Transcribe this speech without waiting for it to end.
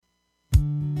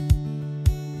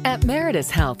At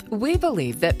Meritus Health, we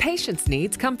believe that patients'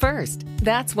 needs come first.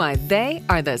 That's why they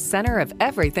are the center of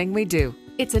everything we do.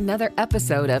 It's another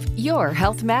episode of Your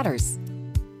Health Matters.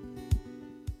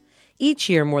 Each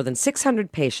year, more than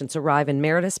 600 patients arrive in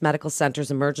Meritus Medical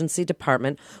Center's emergency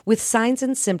department with signs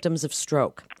and symptoms of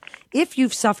stroke. If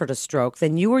you've suffered a stroke,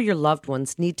 then you or your loved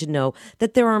ones need to know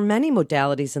that there are many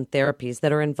modalities and therapies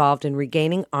that are involved in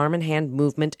regaining arm and hand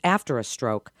movement after a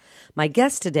stroke. My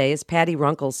guest today is Patty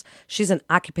Runkles. She's an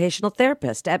occupational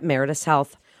therapist at Meritus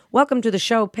Health. Welcome to the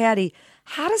show, Patty.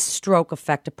 How does stroke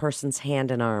affect a person's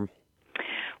hand and arm?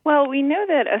 Well, we know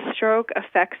that a stroke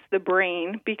affects the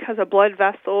brain because a blood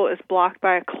vessel is blocked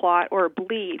by a clot or a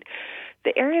bleed.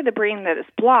 The area of the brain that is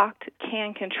blocked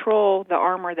can control the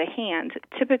arm or the hand.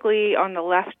 Typically, on the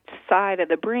left side of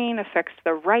the brain affects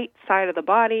the right side of the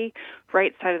body.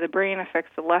 Right side of the brain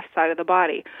affects the left side of the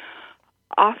body.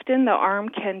 Often, the arm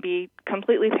can be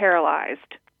completely paralyzed.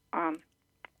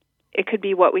 It could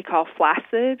be what we call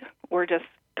flaccid, or just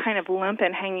kind of limp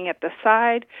and hanging at the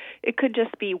side. It could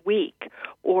just be weak,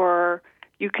 or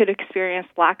you could experience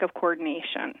lack of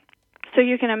coordination. So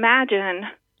you can imagine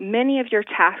many of your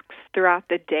tasks throughout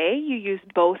the day, you use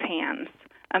both hands.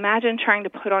 Imagine trying to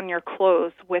put on your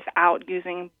clothes without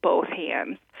using both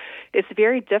hands. It's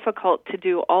very difficult to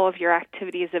do all of your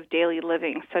activities of daily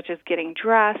living, such as getting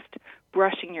dressed,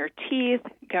 brushing your teeth,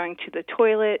 going to the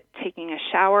toilet, taking a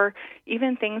shower,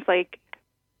 even things like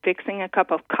fixing a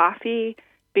cup of coffee,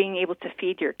 being able to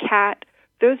feed your cat.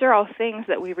 Those are all things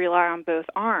that we rely on both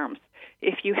arms.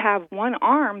 If you have one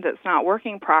arm that's not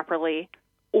working properly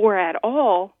or at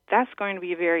all, that's going to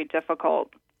be very difficult.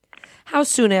 How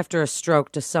soon after a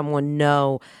stroke does someone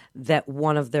know that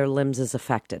one of their limbs is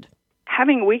affected?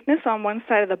 Having weakness on one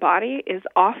side of the body is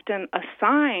often a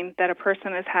sign that a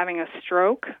person is having a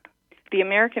stroke. The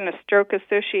American Stroke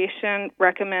Association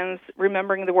recommends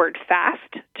remembering the word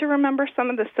FAST to remember some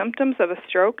of the symptoms of a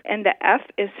stroke, and the F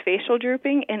is facial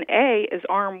drooping, and A is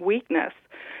arm weakness.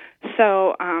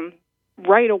 So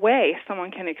right away,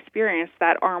 someone can experience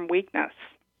that arm weakness.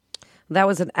 That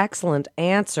was an excellent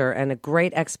answer and a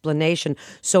great explanation.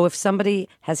 So if somebody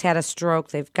has had a stroke,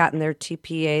 they've gotten their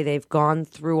TPA, they've gone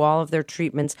through all of their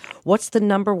treatments, what's the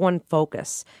number one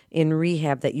focus in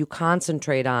rehab that you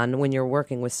concentrate on when you're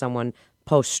working with someone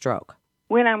post-stroke?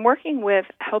 When I'm working with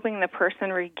helping the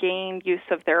person regain use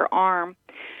of their arm,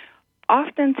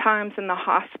 oftentimes in the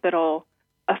hospital,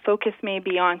 a focus may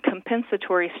be on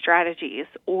compensatory strategies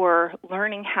or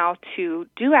learning how to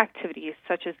do activities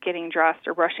such as getting dressed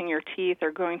or brushing your teeth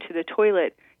or going to the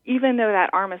toilet, even though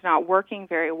that arm is not working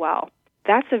very well.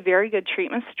 That's a very good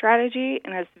treatment strategy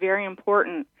and is very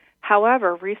important.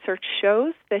 However, research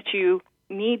shows that you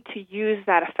need to use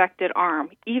that affected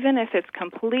arm, even if it's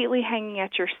completely hanging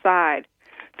at your side.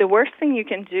 The worst thing you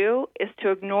can do is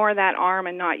to ignore that arm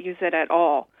and not use it at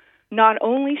all. Not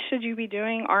only should you be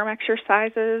doing arm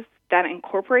exercises that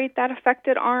incorporate that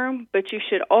affected arm, but you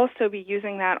should also be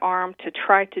using that arm to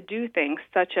try to do things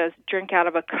such as drink out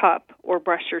of a cup or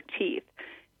brush your teeth.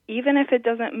 Even if it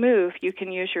doesn't move, you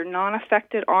can use your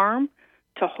non-affected arm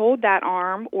to hold that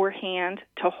arm or hand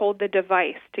to hold the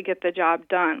device to get the job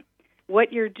done.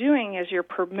 What you're doing is you're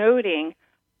promoting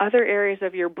other areas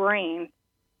of your brain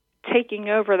taking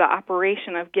over the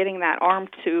operation of getting that arm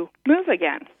to move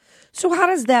again. So how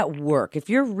does that work? If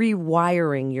you're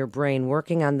rewiring your brain,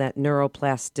 working on that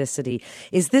neuroplasticity,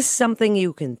 is this something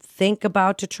you can think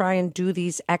about to try and do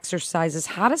these exercises?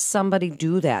 How does somebody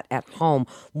do that at home?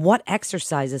 What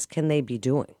exercises can they be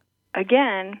doing?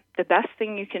 Again, the best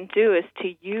thing you can do is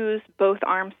to use both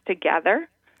arms together.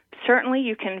 Certainly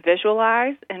you can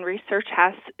visualize, and research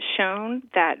has shown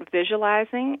that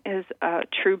visualizing is a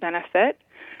true benefit.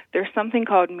 There's something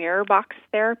called mirror box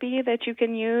therapy that you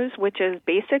can use, which is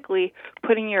basically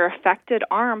putting your affected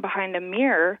arm behind a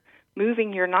mirror,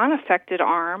 moving your non-affected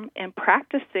arm, and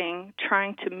practicing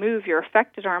trying to move your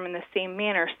affected arm in the same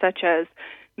manner, such as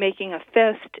making a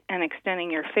fist and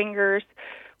extending your fingers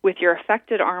with your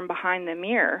affected arm behind the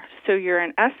mirror. So you're,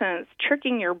 in essence,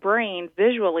 tricking your brain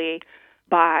visually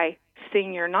by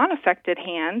seeing your non-affected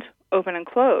hand open and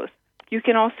close. You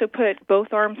can also put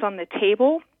both arms on the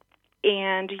table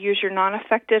and use your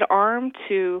non-affected arm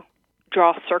to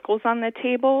draw circles on the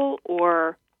table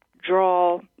or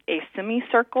draw a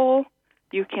semicircle.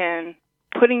 You can,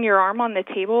 putting your arm on the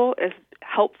table is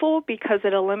helpful because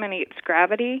it eliminates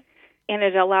gravity and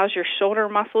it allows your shoulder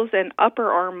muscles and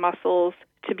upper arm muscles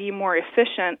to be more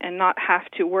efficient and not have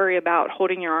to worry about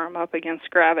holding your arm up against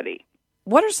gravity.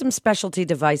 What are some specialty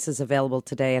devices available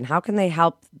today, and how can they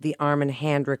help the arm and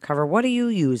hand recover? What do you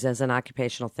use as an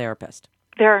occupational therapist?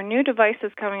 There are new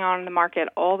devices coming on the market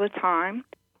all the time.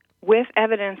 with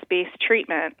evidence-based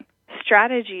treatment,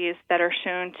 strategies that are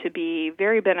shown to be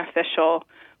very beneficial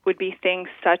would be things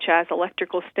such as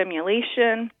electrical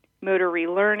stimulation, motor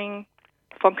relearning,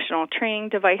 functional training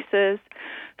devices.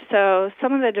 So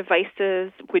some of the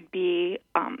devices would be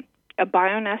a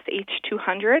Bioness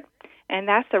H200, and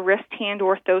that's a wrist-hand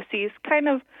orthoses, kind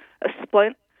of a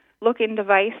splint-looking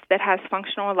device that has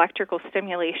functional electrical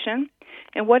stimulation.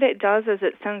 And what it does is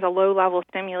it sends a low-level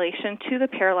stimulation to the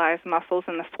paralyzed muscles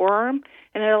in the forearm,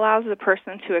 and it allows the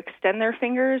person to extend their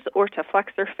fingers or to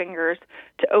flex their fingers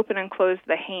to open and close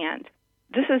the hand.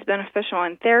 This is beneficial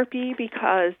in therapy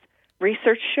because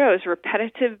research shows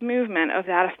repetitive movement of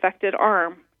that affected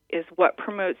arm is what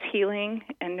promotes healing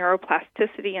and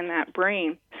neuroplasticity in that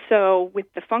brain. So with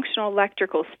the functional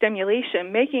electrical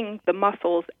stimulation making the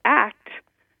muscles act,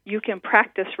 you can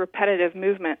practice repetitive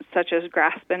movements such as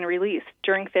grasp and release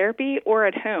during therapy or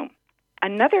at home.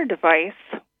 Another device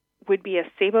would be a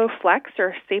Sabo Flex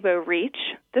or Sabo Reach.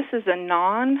 This is a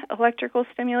non-electrical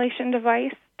stimulation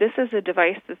device. This is a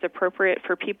device that's appropriate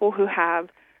for people who have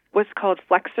what's called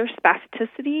flexor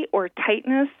spasticity or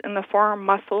tightness in the forearm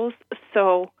muscles.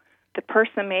 So the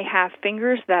person may have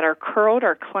fingers that are curled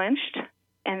or clenched,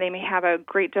 and they may have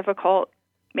great difficulty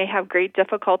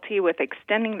with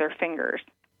extending their fingers.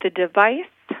 The device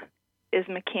is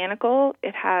mechanical.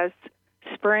 It has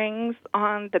springs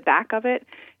on the back of it,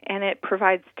 and it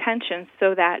provides tension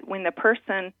so that when the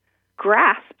person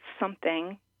grasps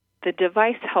something, the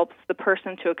device helps the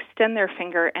person to extend their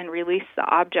finger and release the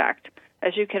object.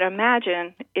 As you can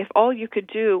imagine, if all you could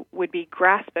do would be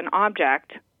grasp an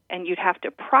object and you'd have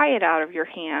to pry it out of your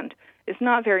hand, it's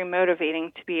not very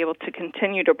motivating to be able to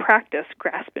continue to practice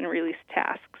grasp and release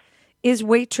tasks. Is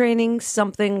weight training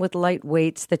something with light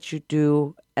weights that you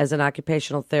do as an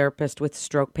occupational therapist with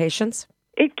stroke patients?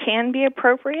 It can be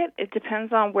appropriate. It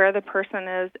depends on where the person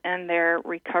is and their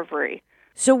recovery.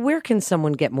 So where can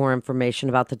someone get more information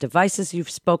about the devices you've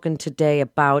spoken today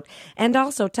about? And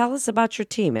also tell us about your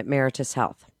team at Meritus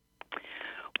Health.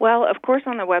 Well, of course,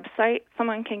 on the website,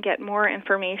 someone can get more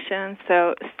information.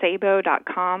 So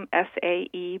Sabo.com,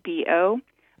 SAEBO,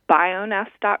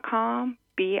 Bioness.com,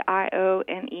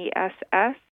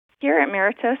 BIONESS. Here at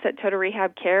Meritus at Total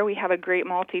Rehab Care, we have a great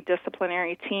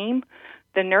multidisciplinary team.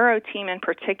 The neuro team in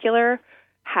particular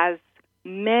has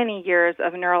many years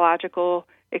of neurological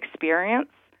experience.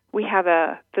 We have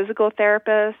a physical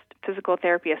therapist, physical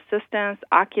therapy assistants,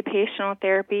 occupational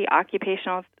therapy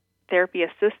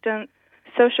assistant,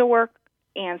 social work,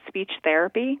 and speech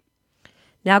therapy.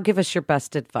 Now give us your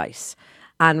best advice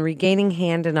on regaining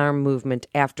hand and arm movement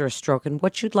after a stroke and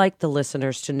what you'd like the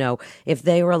listeners to know if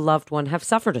they or a loved one have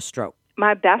suffered a stroke.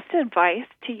 My best advice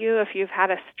to you if you've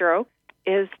had a stroke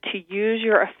is to use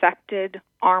your affected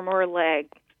arm or leg.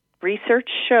 Research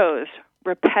shows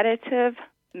repetitive,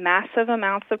 massive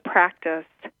amounts of practice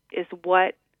is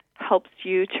what helps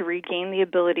you to regain the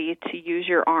ability to use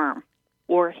your arm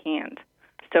or hand.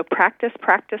 So practice,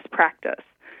 practice, practice.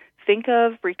 Think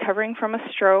of recovering from a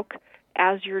stroke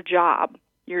as your job.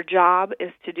 Your job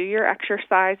is to do your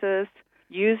exercises,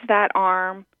 use that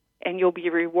arm, and you'll be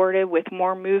rewarded with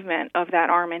more movement of that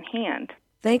arm and hand.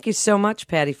 Thank you so much,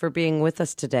 Patty, for being with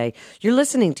us today. You're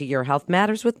listening to Your Health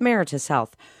Matters with Meritus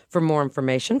Health. For more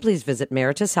information, please visit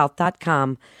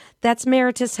meritushealth.com. That's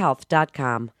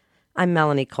meritushealth.com. I'm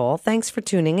Melanie Cole. Thanks for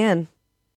tuning in.